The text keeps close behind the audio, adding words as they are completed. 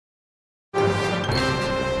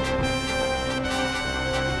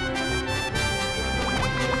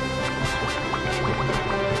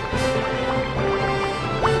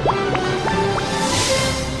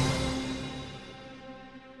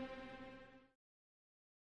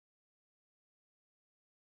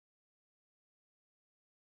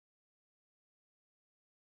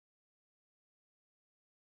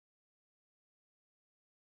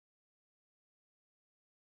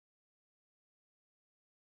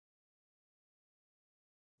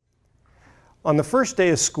On the first day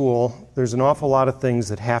of school, there's an awful lot of things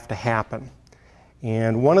that have to happen.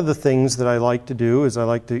 And one of the things that I like to do is I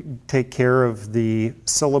like to take care of the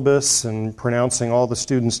syllabus and pronouncing all the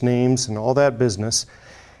students' names and all that business.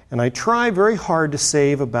 And I try very hard to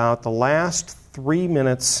save about the last 3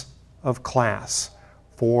 minutes of class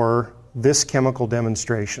for this chemical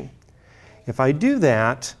demonstration. If I do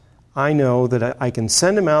that, I know that I can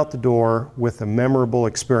send them out the door with a memorable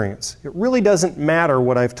experience. It really doesn't matter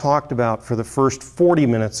what I've talked about for the first 40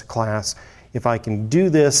 minutes of class. If I can do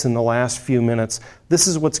this in the last few minutes, this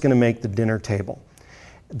is what's going to make the dinner table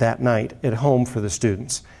that night at home for the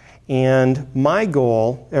students. And my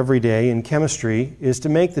goal every day in chemistry is to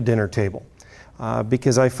make the dinner table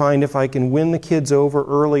because I find if I can win the kids over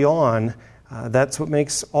early on, that's what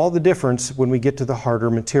makes all the difference when we get to the harder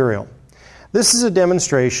material. This is a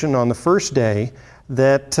demonstration on the first day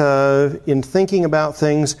that in thinking about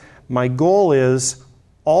things, my goal is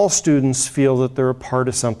all students feel that they're a part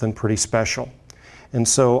of something pretty special. And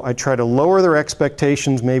so I try to lower their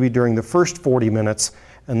expectations maybe during the first 40 minutes,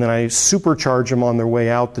 and then I supercharge them on their way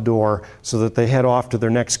out the door so that they head off to their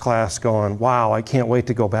next class going, wow, I can't wait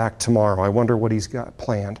to go back tomorrow. I wonder what he's got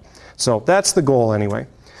planned. So that's the goal anyway.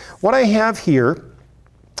 What I have here,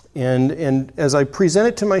 and as I present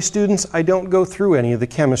it to my students, I don't go through any of the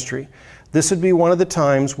chemistry. This would be one of the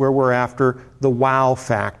times where we're after the wow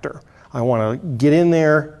factor. I want to get in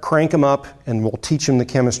there, crank them up, and we'll teach them the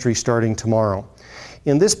chemistry starting tomorrow.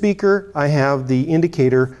 In this beaker, I have the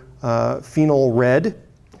indicator phenol red.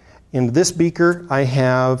 In this beaker, I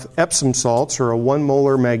have Epsom salts, or a 1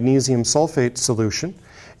 molar magnesium sulfate solution.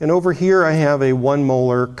 And over here, I have a 1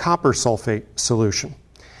 molar copper sulfate solution.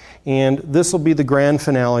 And this will be the grand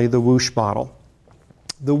finale, the Woosh Bottle.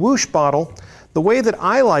 The Woosh Bottle, the way that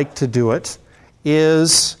I like to do it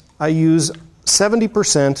is I use 70%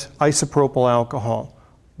 isopropyl alcohol,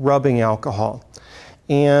 rubbing alcohol.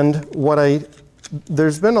 And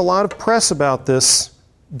there's been a lot of press about this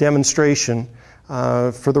demonstration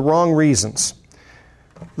for the wrong reasons.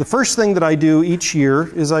 The first thing that I do each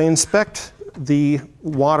year is I inspect the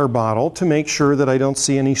water bottle to make sure that I don't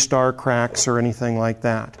see any star cracks or anything like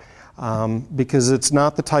that. Because it's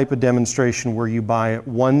not the type of demonstration where you buy it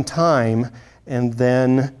one time and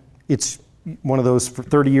then it's one of those for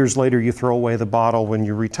 30 years later you throw away the bottle when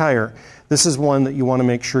you retire. This is one that you want to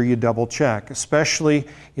make sure you double check, especially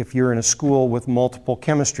if you're in a school with multiple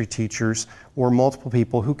chemistry teachers or multiple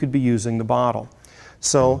people who could be using the bottle.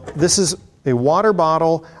 So this is a water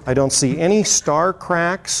bottle. I don't see any star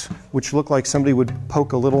cracks, which look like somebody would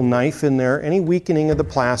poke a little knife in there, any weakening of the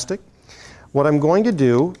plastic. What I'm going to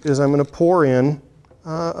do is I'm going to pour in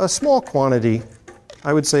a small quantity,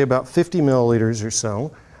 I would say about 50 milliliters or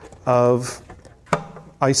so, of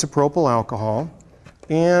isopropyl alcohol,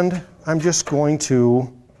 and I'm just going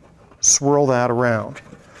to swirl that around.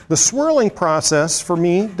 The swirling process for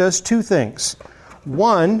me does two things.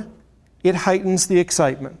 One, it heightens the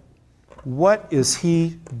excitement. What is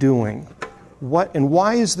he doing? And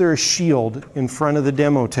why is there a shield in front of the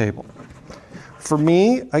demo table? For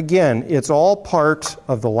me, again, it's all part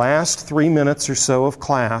of the last 3 minutes or so of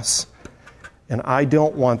class, and I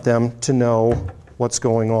don't want them to know what's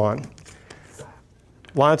going on.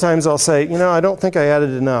 A lot of times I'll say, I don't think I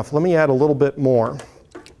added enough. Let me add a little bit more.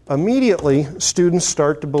 Immediately, students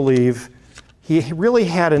start to believe he really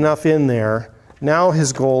had enough in there. Now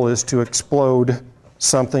his goal is to explode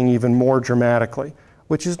something even more dramatically,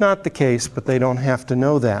 which is not the case, but they don't have to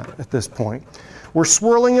know that at this point. We're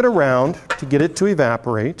swirling it around to get it to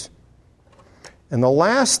evaporate. And the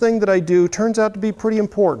last thing that I do turns out to be pretty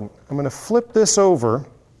important. I'm going to flip this over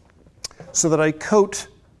so that I coat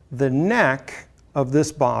the neck of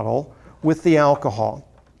this bottle with the alcohol.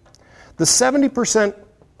 The 70%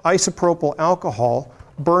 isopropyl alcohol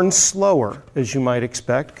burns slower, as you might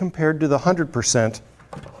expect, compared to the 100%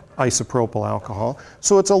 isopropyl alcohol.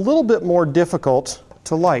 So it's a little bit more difficult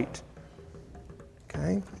to light.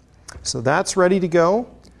 Okay? So that's ready to go.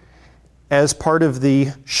 As part of the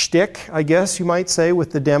shtick, I guess you might say,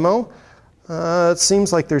 with the demo, it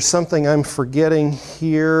seems like there's something I'm forgetting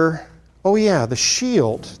here. Oh yeah, the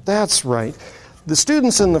shield. That's right. The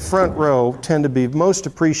students in the front row tend to be most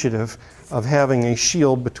appreciative of having a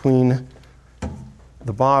shield between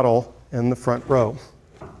the bottle and the front row.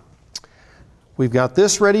 We've got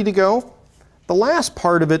this ready to go. The last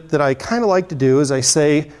part of it that I kind of like to do is I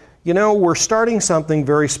say, we're starting something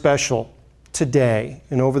very special today.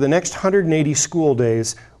 And over the next 180 school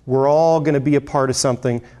days, we're all going to be a part of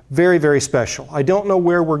something very, very special. I don't know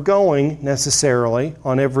where we're going necessarily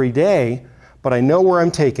on every day, but I know where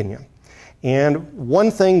I'm taking you. And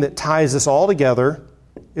one thing that ties us all together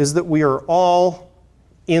is that we are all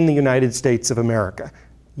in the United States of America.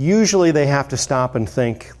 Usually they have to stop and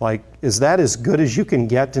think, like, is that as good as you can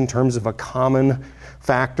get in terms of a common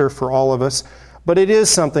factor for all of us? But it is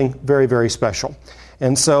something very, very special.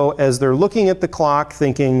 And so as they're looking at the clock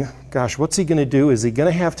thinking, gosh, what's he going to do? Is he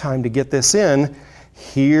going to have time to get this in?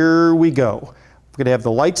 Here we go. We're going to have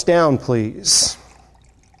the lights down, please.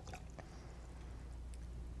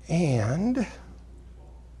 And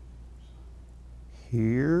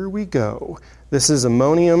here we go. This is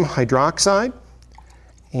ammonium hydroxide.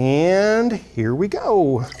 And here we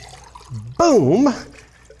go. Boom.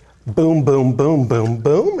 Boom, boom, boom, boom,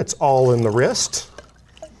 boom. It's all in the wrist.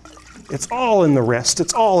 It's all in the wrist.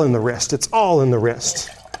 It's all in the wrist. It's all in the wrist.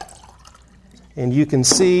 And you can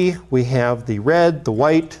see we have the red, the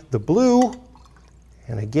white, the blue.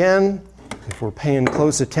 And again, if we're paying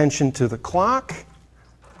close attention to the clock,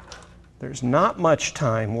 there's not much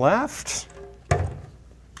time left.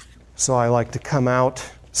 So I like to come out,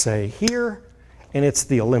 say here, and it's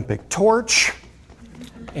the Olympic torch.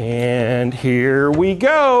 And here we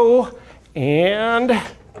go. And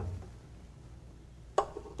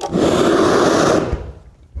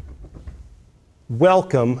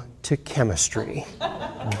welcome to chemistry.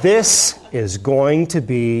 This is going to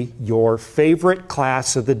be your favorite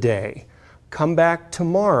class of the day. Come back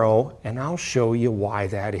tomorrow and I'll show you why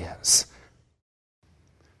that is.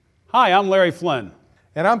 Hi, I'm Larry Flynn.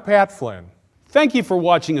 And I'm Pat Flynn. Thank you for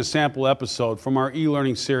watching a sample episode from our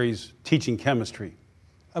e-learning series, Teaching Chemistry.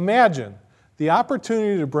 Imagine the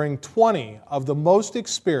opportunity to bring 20 of the most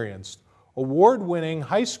experienced, award-winning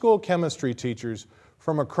high school chemistry teachers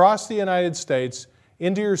from across the United States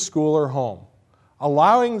into your school or home,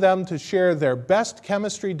 allowing them to share their best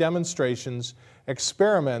chemistry demonstrations,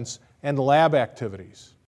 experiments, and lab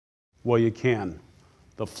activities. Well, you can.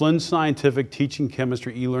 The Flynn Scientific Teaching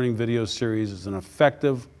Chemistry e-learning video series is an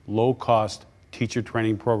effective, low-cost teacher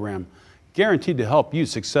training program guaranteed to help you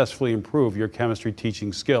successfully improve your chemistry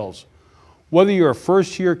teaching skills. Whether you're a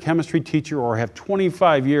first-year chemistry teacher or have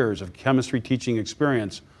 25 years of chemistry teaching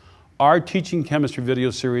experience, our Teaching Chemistry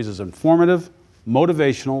video series is informative,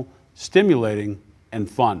 motivational, stimulating, and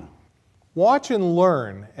fun. Watch and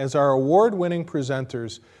learn as our award-winning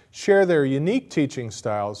presenters share their unique teaching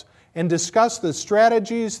styles and discuss the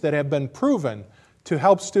strategies that have been proven to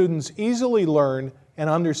help students easily learn and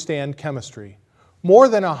understand chemistry. More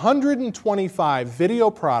than 125 video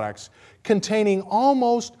products containing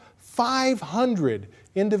almost 500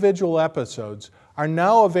 individual episodes are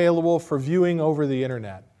now available for viewing over the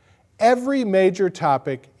internet. Every major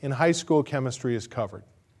topic in high school chemistry is covered.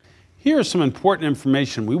 Here's some important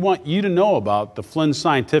information we want you to know about the Flynn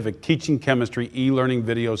Scientific Teaching Chemistry e-learning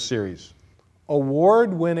video series.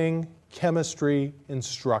 Award-winning chemistry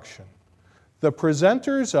instruction. The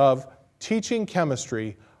presenters of Teaching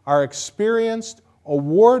Chemistry are experienced,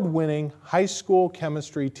 award-winning high school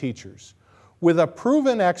chemistry teachers with a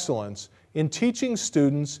proven excellence in teaching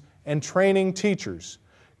students and training teachers.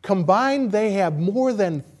 Combined, they have more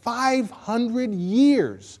than 500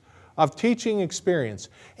 years of teaching experience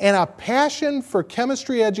and a passion for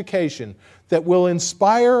chemistry education that will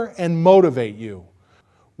inspire and motivate you.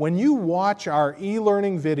 When you watch our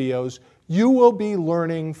e-learning videos, you will be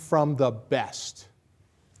learning from the best.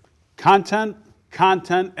 Content,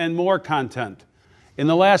 content, and more content. In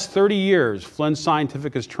the last 30 years, Flynn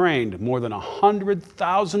Scientific has trained more than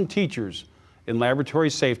 100,000 teachers in laboratory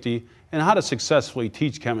safety and how to successfully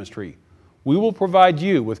teach chemistry. We will provide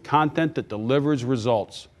you with content that delivers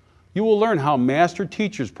results. You will learn how master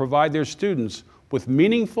teachers provide their students with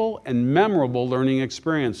meaningful and memorable learning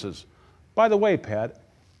experiences. By the way, Pat,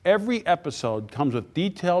 every episode comes with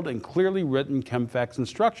detailed and clearly written ChemFacts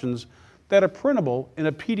instructions that are printable in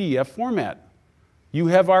a PDF format. You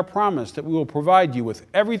have our promise that we will provide you with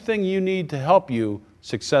everything you need to help you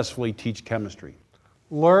successfully teach chemistry.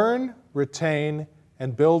 Learn, retain,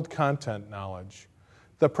 and build content knowledge.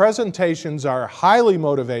 The presentations are highly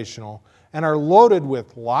motivational and are loaded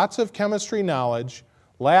with lots of chemistry knowledge,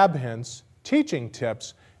 lab hints, teaching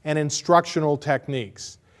tips, and instructional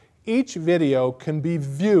techniques. Each video can be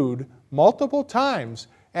viewed multiple times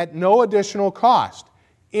at no additional cost,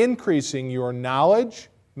 increasing your knowledge,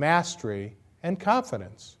 mastery, and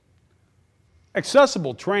confidence.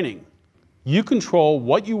 Accessible training. You control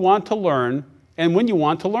what you want to learn and when you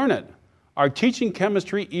want to learn it. Our Teaching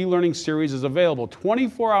Chemistry e-learning series is available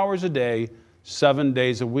 24 hours a day, 7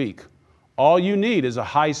 days a week. All you need is a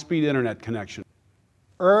high-speed internet connection.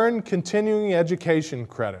 Earn continuing education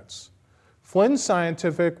credits. Flynn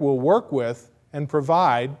Scientific will work with and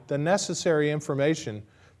provide the necessary information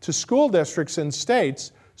to school districts and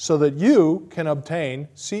states so that you can obtain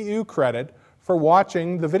CU credit for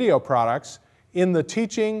watching the video products in the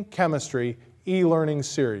Teaching Chemistry e-learning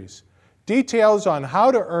series. Details on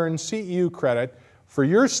how to earn CEU credit for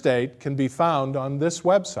your state can be found on this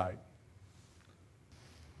website.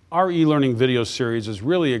 Our e-learning video series is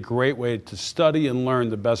really a great way to study and learn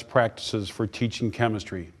the best practices for teaching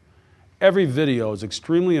chemistry. Every video is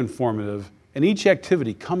extremely informative, and each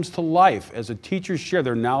activity comes to life as the teachers share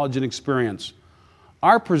their knowledge and experience.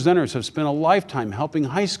 Our presenters have spent a lifetime helping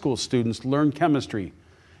high school students learn chemistry.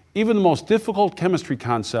 Even the most difficult chemistry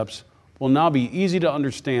concepts will now be easy to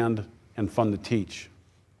understand and fun to teach.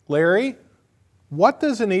 Larry, what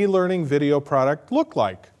does an e-learning video product look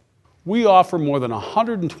like? We offer more than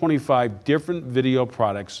 125 different video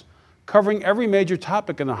products covering every major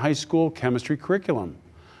topic in the high school chemistry curriculum.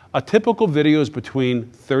 A typical video is between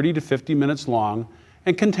 30 to 50 minutes long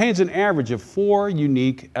and contains an average of 4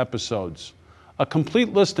 unique episodes. A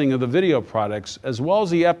complete listing of the video products as well as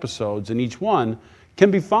the episodes in each one can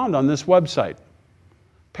be found on this website.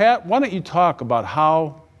 Pat, why don't you talk about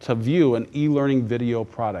how to view an e-learning video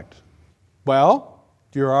product? Well,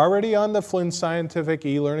 you're already on the Flynn Scientific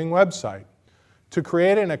e-learning website. To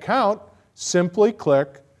create an account, simply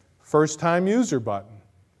click First Time User button.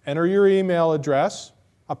 Enter your email address,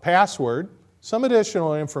 a password, some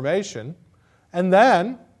additional information, and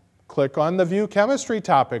then click on the View Chemistry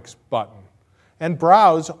Topics button and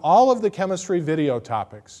browse all of the chemistry video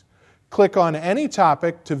topics. Click on any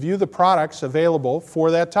topic to view the products available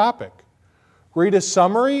for that topic. Read a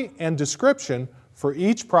summary and description for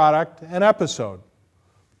each product and episode.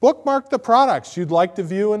 Bookmark the products you'd like to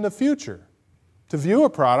view in the future. To view a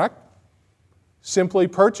product, simply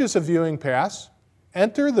purchase a viewing pass,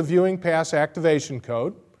 enter the viewing pass activation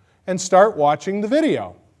code, and start watching the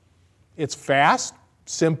video. It's fast,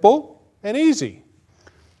 simple, and easy.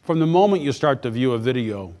 From the moment you start to view a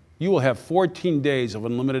video, you will have 14 days of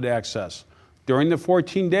unlimited access. During the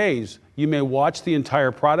 14 days, you may watch the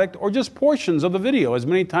entire product or just portions of the video as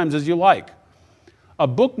many times as you like. A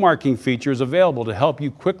bookmarking feature is available to help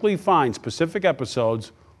you quickly find specific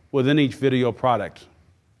episodes within each video product.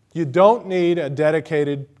 You don't need a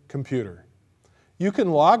dedicated computer. You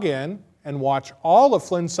can log in and watch all of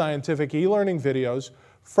Flynn Scientific e-learning videos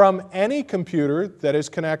from any computer that is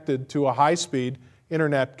connected to a high-speed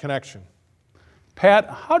internet connection. Pat,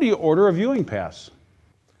 how do you order a viewing pass?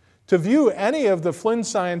 To view any of the Flynn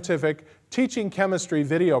Scientific Teaching Chemistry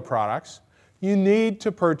video products, you need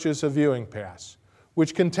to purchase a viewing pass,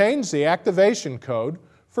 which contains the activation code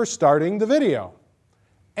for starting the video.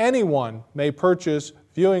 Anyone may purchase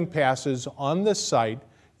viewing passes on this site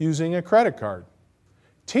using a credit card.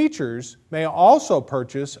 Teachers may also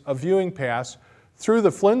purchase a viewing pass through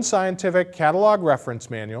the Flynn Scientific Catalog Reference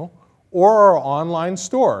Manual or our online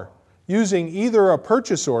store using either a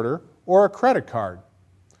purchase order or a credit card.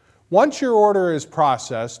 Once your order is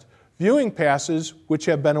processed, viewing passes which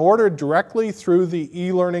have been ordered directly through the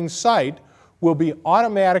e-learning site will be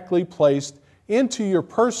automatically placed into your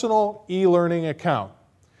personal e-learning account.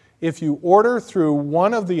 If you order through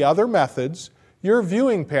one of the other methods, your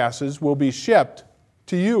viewing passes will be shipped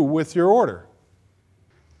to you with your order.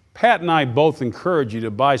 Pat and I both encourage you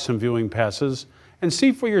to buy some viewing passes and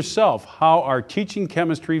see for yourself how our Teaching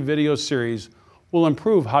Chemistry video series will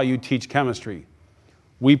improve how you teach chemistry.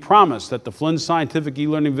 We promise that the Flynn Scientific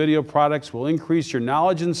e-learning video products will increase your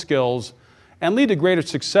knowledge and skills and lead to greater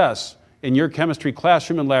success in your chemistry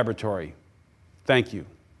classroom and laboratory. Thank you.